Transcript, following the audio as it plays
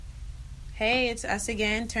Hey, it's us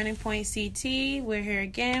again, Turning Point CT. We're here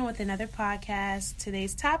again with another podcast.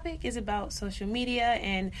 Today's topic is about social media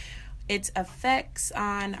and its effects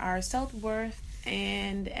on our self-worth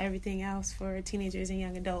and everything else for teenagers and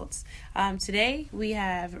young adults. Today we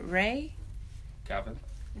have Ray, Calvin,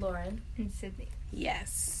 Lauren, and Sydney.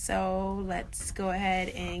 Yes, so let's go ahead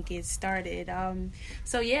and get started. How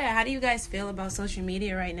do you guys feel about social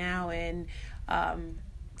media right now? And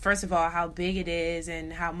first of all, how big it is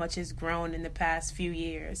and how much it's grown in the past few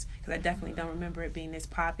years? Because I definitely don't remember it being this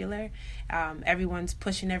popular. Everyone's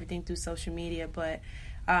pushing everything through social media, but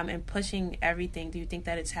in pushing everything, do you think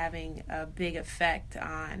that it's having a big effect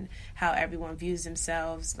on how everyone views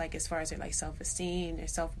themselves, like as far as their like self-esteem, their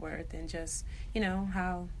self-worth, and just,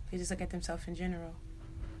 how they just look at themselves in general?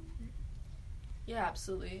 Yeah,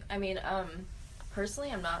 absolutely. I mean,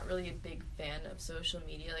 personally, I'm not really a big fan of social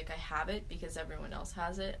media. Like, I have it because everyone else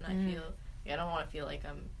has it, and I feel I don't want to feel like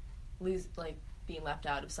I'm being left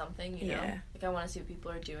out of something, you know? Like, I want to see what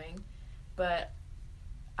people are doing, but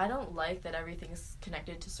I don't like that everything's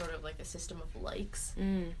connected to sort of like a system of likes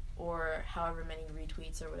or however many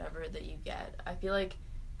retweets or whatever that you get. I feel like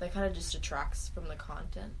that kind of just detracts from the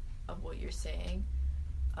content of what you're saying.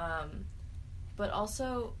 But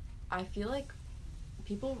also, I feel like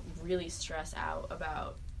people really stress out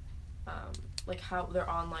about like how their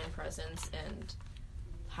online presence and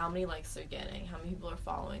how many likes they're getting, how many people are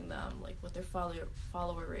following them, like what their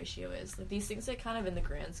follower ratio is. Like these things that kind of in the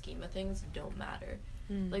grand scheme of things don't matter.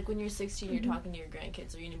 Like when you're 16, you're talking to your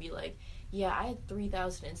grandkids, are you gonna be like, yeah, I had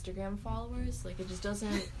 3,000 Instagram followers? Like it just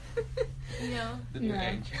doesn't, The new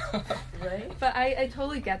age. Right? But I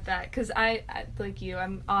totally get that, because I like you,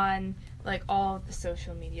 I'm on like all the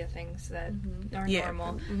social media things that are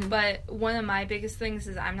normal. But one of my biggest things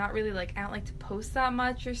is I'm not really like, I don't like to post that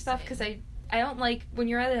much or stuff, because I don't like when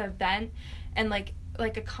you're at an event and like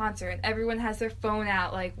a concert and everyone has their phone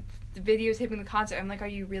out, like the videotaping the concert. I'm like, are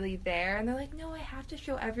you really there? And they're like, no, I have to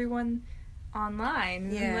show everyone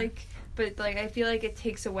online. And but I feel like it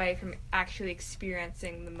takes away from actually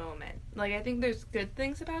experiencing the moment. Like, I think there's good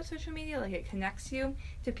things about social media, like it connects you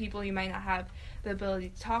to people you might not have the ability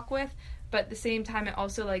to talk with, but at the same time it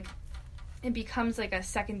also like it becomes like a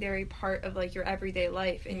secondary part of like your everyday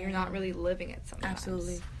life, and you're not really living it sometimes.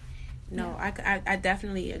 Absolutely. No, I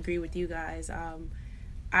definitely agree with you guys.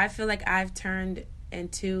 I feel like I've turned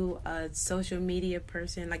into a social media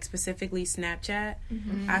person, like specifically Snapchat.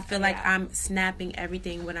 I feel like I'm snapping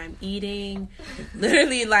everything when I'm eating.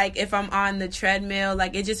 Literally, like if I'm on the treadmill,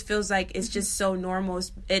 like it just feels like it's just so normal.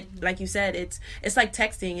 It, like you said, it's like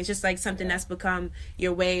texting. It's just like something that's become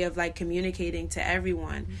your way of like communicating to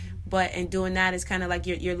everyone. But in doing that, it's kind of like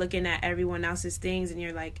you're looking at everyone else's things and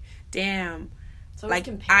you're like, damn. So like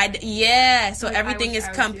so like everything is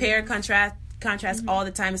compare, contrast all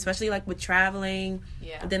the time, especially like with traveling.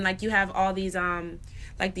 And then like you have all these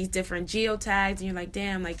like these different geotags, and you're like,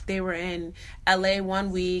 damn, like they were in LA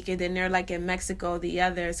one week and then they're like in Mexico the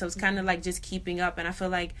other. So it's kind of like just keeping up, and I feel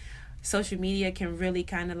like social media can really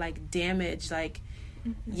kind of like damage like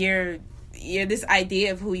your this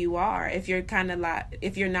idea of who you are if you're kind of like,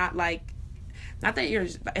 if you're not like, not that you're,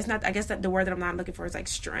 it's not, I guess that the word that I'm not looking for is like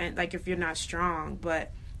strength, like if you're not strong,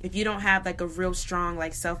 but if you don't have like a real strong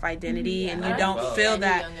like self-identity and you don't feel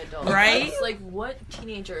that, right? It's like, what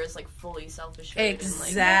teenager is like fully self-assured?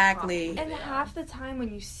 Exactly. And half the time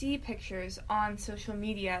when you see pictures on social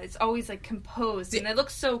media, it's always like composed and it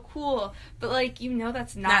looks so cool, but like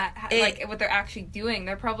that's not like what they're actually doing.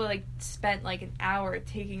 They're probably like spent like an hour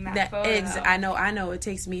taking that photo. I know it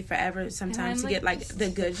takes me forever sometimes to get like the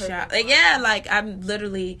good shot. Like I'm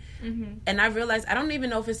literally, and I realize I don't even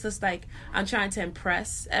know if it's just like I'm trying to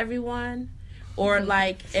impress everyone or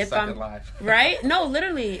like if I'm right. No,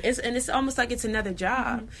 literally, it's almost like it's another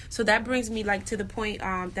job. So that brings me like to the point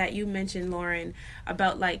that you mentioned, Lauren,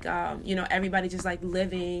 about like everybody just like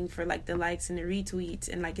living for like the likes and the retweets,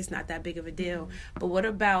 and like it's not that big of a deal. But what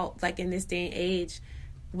about like in this day and age,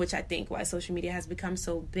 which I think why social media has become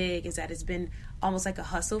so big is that it's been almost like a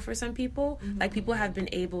hustle for some people. Like people have been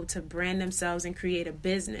able to brand themselves and create a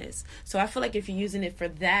business. So I feel like if you're using it for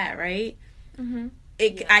that, right?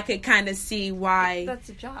 I could kind of see why that's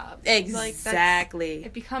a job. Exactly. Like,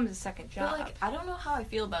 it becomes a second job. But like, I don't know how I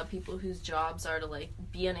feel about people whose jobs are to like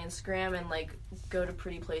be on Instagram and like go to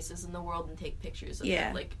pretty places in the world and take pictures of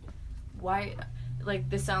it. Like, why?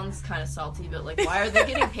 Like, this sounds kind of salty, but like, why are they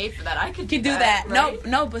getting paid for that? I could do that. Right?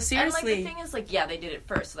 No, but seriously. And like, the thing is, like, yeah, they did it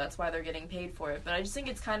first, so that's why they're getting paid for it. But I just think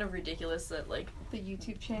it's kind of ridiculous that like the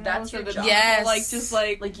YouTube channel, that's your job. Yes, like just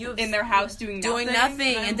like you in their house doing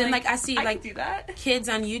nothing. And then like I see like do that. Kids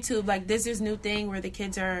on YouTube, like there's this new thing where the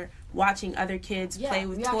kids are watching other kids play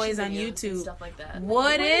with toys on YouTube. Stuff like that.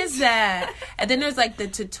 What is that? And then there's like the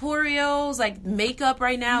tutorials, like makeup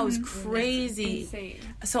right now is crazy.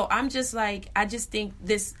 So I'm just like, I just think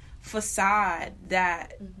this facade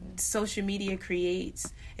that social media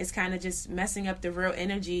creates is kind of just messing up the real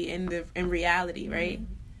energy in reality, right?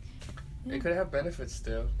 It could have benefits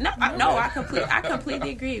still. I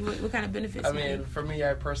completely agree. What kind of benefits? I mean, for me,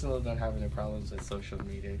 I personally don't have any problems with social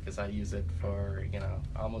media because I use it for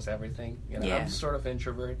almost everything. I'm sort of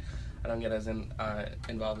introvert. I don't get as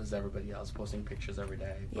involved as everybody else, posting pictures every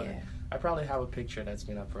day. But I probably have a picture that's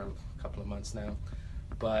been up for a couple of months now.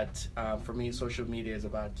 But for me, social media is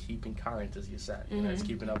about keeping current, as you said. It's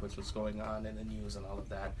keeping up with what's going on in the news and all of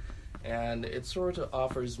that. And it sort of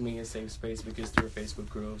offers me a safe space because there are Facebook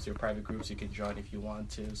groups, there are private groups you can join if you want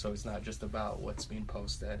to. So it's not just about what's being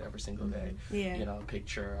posted every single day. A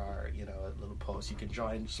picture or, a little post. You can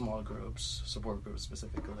join small groups, support groups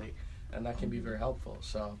specifically. And that can be very helpful.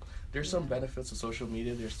 So there's some benefits of social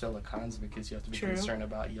media. There's still the cons because you have to be concerned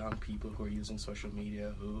about young people who are using social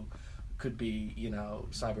media who could be,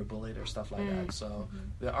 cyberbullied or stuff like that. So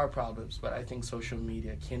there are problems, but I think social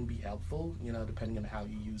media can be helpful, depending on how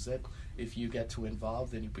you use it. If you get too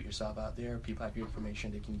involved, then you put yourself out there. People have your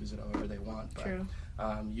information. They can use it however they want.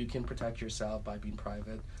 But you can protect yourself by being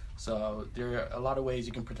private. So there are a lot of ways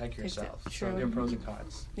you can protect yourself. So there are pros and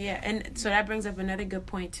cons. Yeah, and so that brings up another good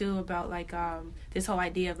point, too, about, like, this whole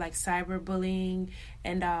idea of, like, cyberbullying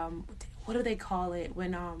and what do they call it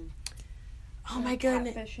when... Oh my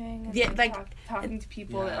goodness! Catfishing, and like talking to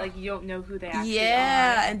people that like you don't know who they actually are.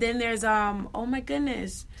 And then there's oh my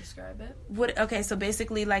goodness. Describe it. What? Okay, so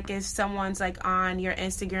basically, like if someone's like on your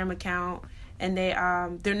Instagram account and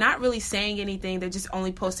they're not really saying anything, they're just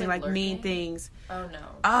only posting like mean things. Oh no!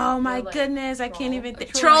 Oh my goodness! I can't even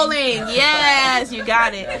think. Trolling. Yes, you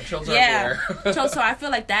got it. So I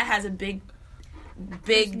feel like that has a big.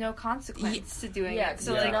 There's no consequence to doing it.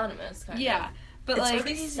 So like anonymous. Kind of. But it's like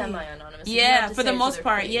really semi-anonymous. For the most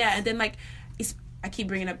part, and then like I keep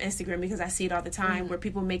bringing up Instagram because I see it all the time where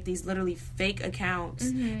people make these literally fake accounts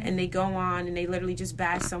and they go on and they literally just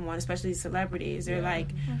bash someone, especially celebrities. They're like,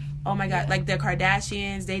 oh my god, like the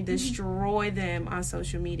Kardashians, they destroy them on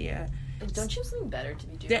social media. Don't you have something better to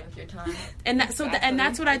be doing with your time? And that's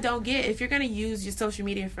what I don't get. If you're gonna use your social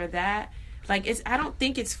media for that. Like, I don't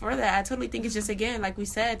think it's for that. I totally think it's just, again, like we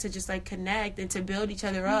said, to just, like, connect and to build each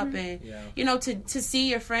other up and, to see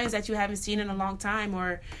your friends that you haven't seen in a long time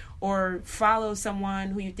or follow someone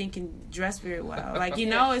who you think can dress very well. Like,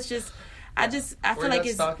 it's just, I feel like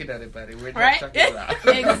it's... We're not stalking anybody. We're just checking it out.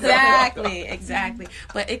 Exactly.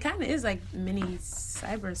 But it kind of is, like, mini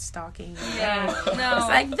cyber stalking. Yeah. No. It's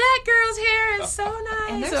like, that girl's hair is so nice.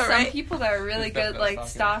 And there's some people that are really good, like,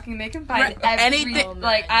 stalking. They can find anything.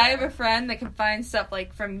 Like, I have a friend that can find stuff,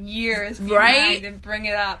 like, from years behind and bring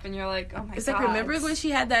it up. And you're like, oh, my God. It's like, remember when she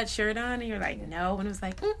had that shirt on? And you're like, no. And it was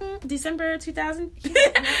like, December 2000?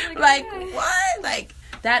 Like, what? Like,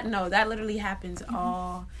 that literally happens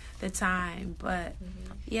all the time. But,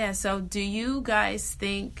 so do you guys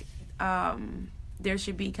think there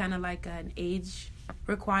should be kind of like an age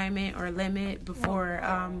requirement or limit before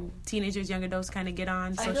teenagers, young adults kind of get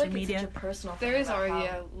on social media? It's such a personal there is already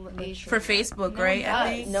a age for Facebook, right?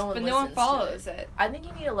 I think no one follows it. I think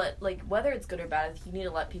you need to let, like, whether it's good or bad, you need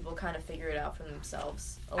to let people kind of figure it out for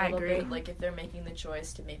themselves a little bit. Like, if they're making the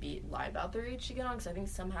choice to maybe lie about their age to get on, because I think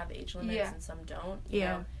some have age limits and some don't. You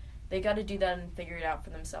know? They got to do that and figure it out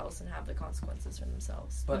for themselves and have the consequences for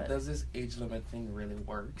themselves. But does this age limit thing really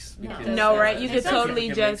works? No, right? You could totally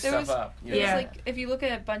just... stuff up. Like, if you look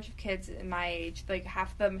at a bunch of kids in my age, like,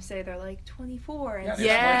 half of them say they're, like, 24. And because they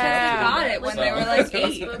got it when they were, like,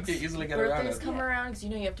 8. Birthdays come around, because,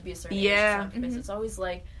 you have to be a certain age. It's always,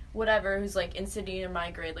 like, whatever, who's, like, in Sydney or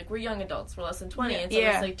my grade, like, we're young adults, we're less than 20, and so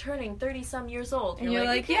it's, like, turning 30-some years old. And you're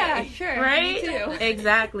like, yeah, sure. Right? Me too.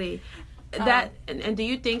 Exactly. That and do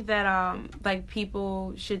you think that like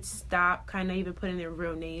people should stop kind of even putting their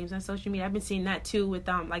real names on social media? I've been seeing that too with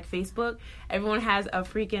like Facebook. Everyone has a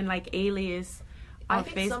freaking like alias on Facebook.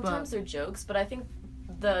 I think sometimes they're jokes, but I think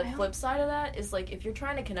the flip side of that is like if you're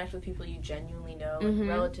trying to connect with people you genuinely know, like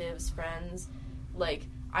relatives, friends, like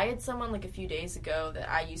I had someone like a few days ago that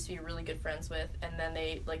I used to be really good friends with, and then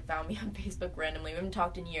they like found me on Facebook randomly. We haven't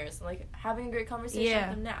talked in years, and like having a great conversation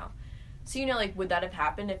with them now. So, like, would that have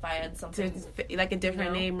happened if I had something... like a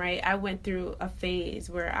different name, right? I went through a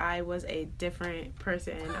phase where I was a different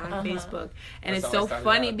person on Facebook. And it's so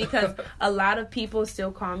funny because a lot of people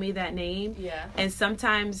still call me that name. Yeah. And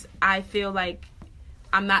sometimes I feel like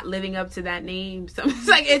I'm not living up to that name. So it's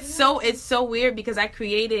like it's so weird because I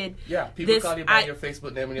created people call you by your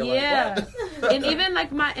Facebook name and you're like, what? And even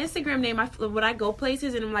like my Instagram name, when I go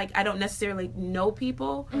places and I'm like I don't necessarily know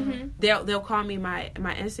people, they'll call me my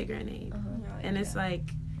Instagram name, and it's like,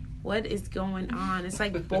 what is going on? It's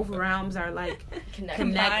like both realms are like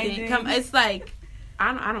connecting. It's like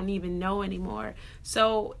I don't even know anymore.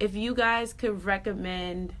 So if you guys could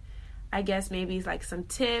recommend, I guess maybe it's like some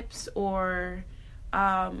tips or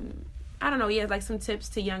I don't know, like some tips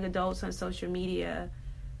to young adults on social media.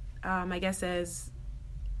 I guess as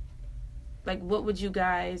like, what would you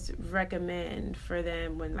guys recommend for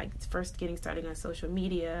them when like first getting started on social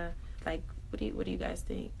media? Like, what do you guys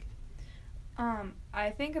think?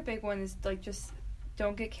 I think a big one is like just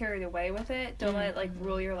don't get carried away with it. Don't let it like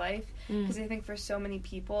rule your life, because I think for so many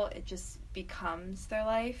people it just becomes their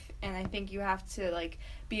life, and I think you have to like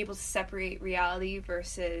be able to separate reality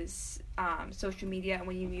versus social media, and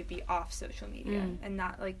when you need to be off social media and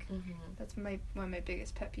not like that's one of my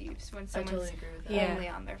biggest pet peeves, when someone's only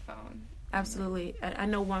on their phone. Absolutely. I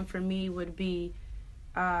know one for me would be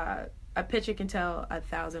a picture can tell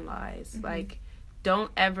 1,000 lies. Like,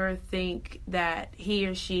 don't ever think that he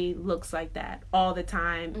or she looks like that all the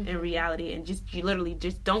time in reality, and you literally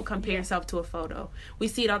just don't compare yourself to a photo. We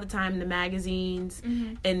see it all the time in the magazines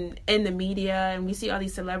and in the media, and we see all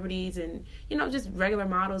these celebrities and, just regular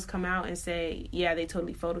models come out and say, yeah, they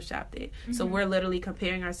totally photoshopped it. So we're literally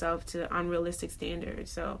comparing ourselves to unrealistic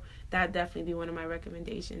standards. So that'd definitely be one of my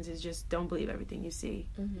recommendations, is just don't believe everything you see.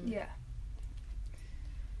 Yeah.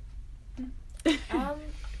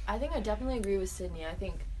 I think I definitely agree with Sydney. I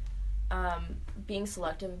think being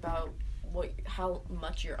selective about how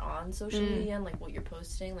much you're on social media and like what you're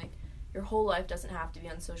posting, like your whole life doesn't have to be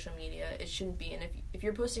on social media. It shouldn't be. And if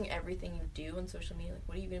you're posting everything you do on social media, like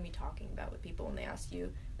what are you going to be talking about with people when they ask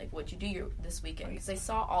you like what'd you do this weekend? Because they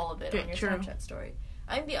saw all of it on your Snapchat story.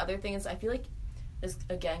 I think the other thing is, I feel like this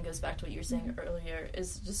again goes back to what you were saying earlier,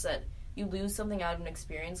 is just that you lose something out of an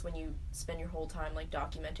experience when you spend your whole time like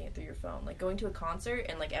documenting it through your phone. Like going to a concert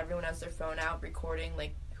and like everyone has their phone out recording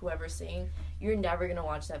like whoever's singing, you're never gonna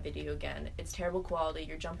watch that video again. It's terrible quality.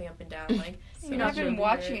 You're jumping up and down like you're not even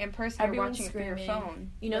watching it in person. Everyone's watching it through your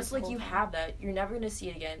phone. So like you have that. You're never gonna see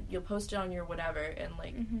it again. You'll post it on your whatever, and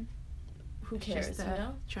like who cares? Just,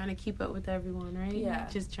 trying to keep up with everyone, right? Yeah.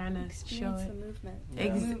 Just trying to show it. The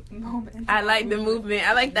movement. Moment. I like the movement.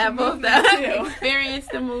 I like that both. Experience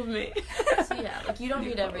the movement. So yeah, like you don't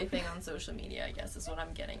need everything on social media, I guess is what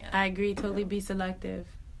I'm getting at. I agree. Totally be selective.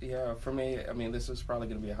 Yeah, for me, I mean, this is probably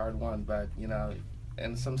going to be a hard one, but,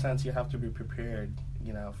 in some sense you have to be prepared,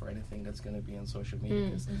 for anything that's going to be on social media,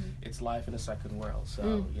 because it's life in a second world.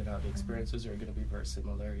 So, the experiences are going to be very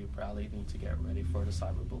similar. You probably need to get ready for the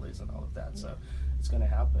cyberbullies and all of that. So it's going to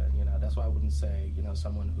happen, That's why I wouldn't say,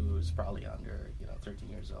 someone who's probably under, 13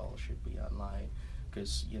 years old should be online,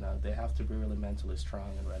 because, they have to be really mentally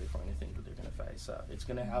strong and ready for anything that they're going to face. So it's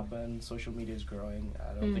going to happen. Social media is growing.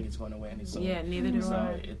 I don't think it's going away any soon. Yeah, neither do I.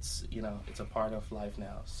 So it's, it's a part of life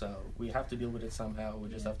now. So we have to deal with it somehow. We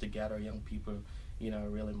just have to get our young people,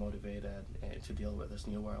 really motivated to deal with this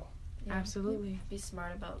new world. Yeah. Absolutely. Be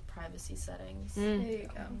smart about privacy settings. There you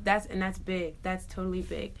go. That's big. That's totally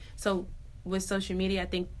big. So with social media, I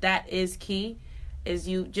think that is key, is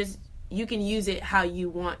you can use it how you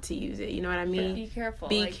want to use it. You know what I mean? Be careful.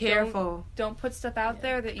 Be careful. Don't put stuff out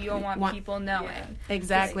there that you don't want people knowing. Yeah.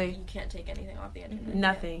 Exactly. You can't take anything off the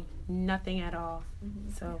internet. Nothing at all.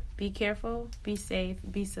 So be careful, be safe,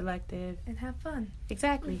 be selective. And have fun.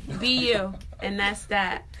 Exactly. Be you. And that's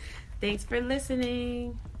that. Thanks for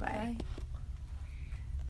listening. Bye.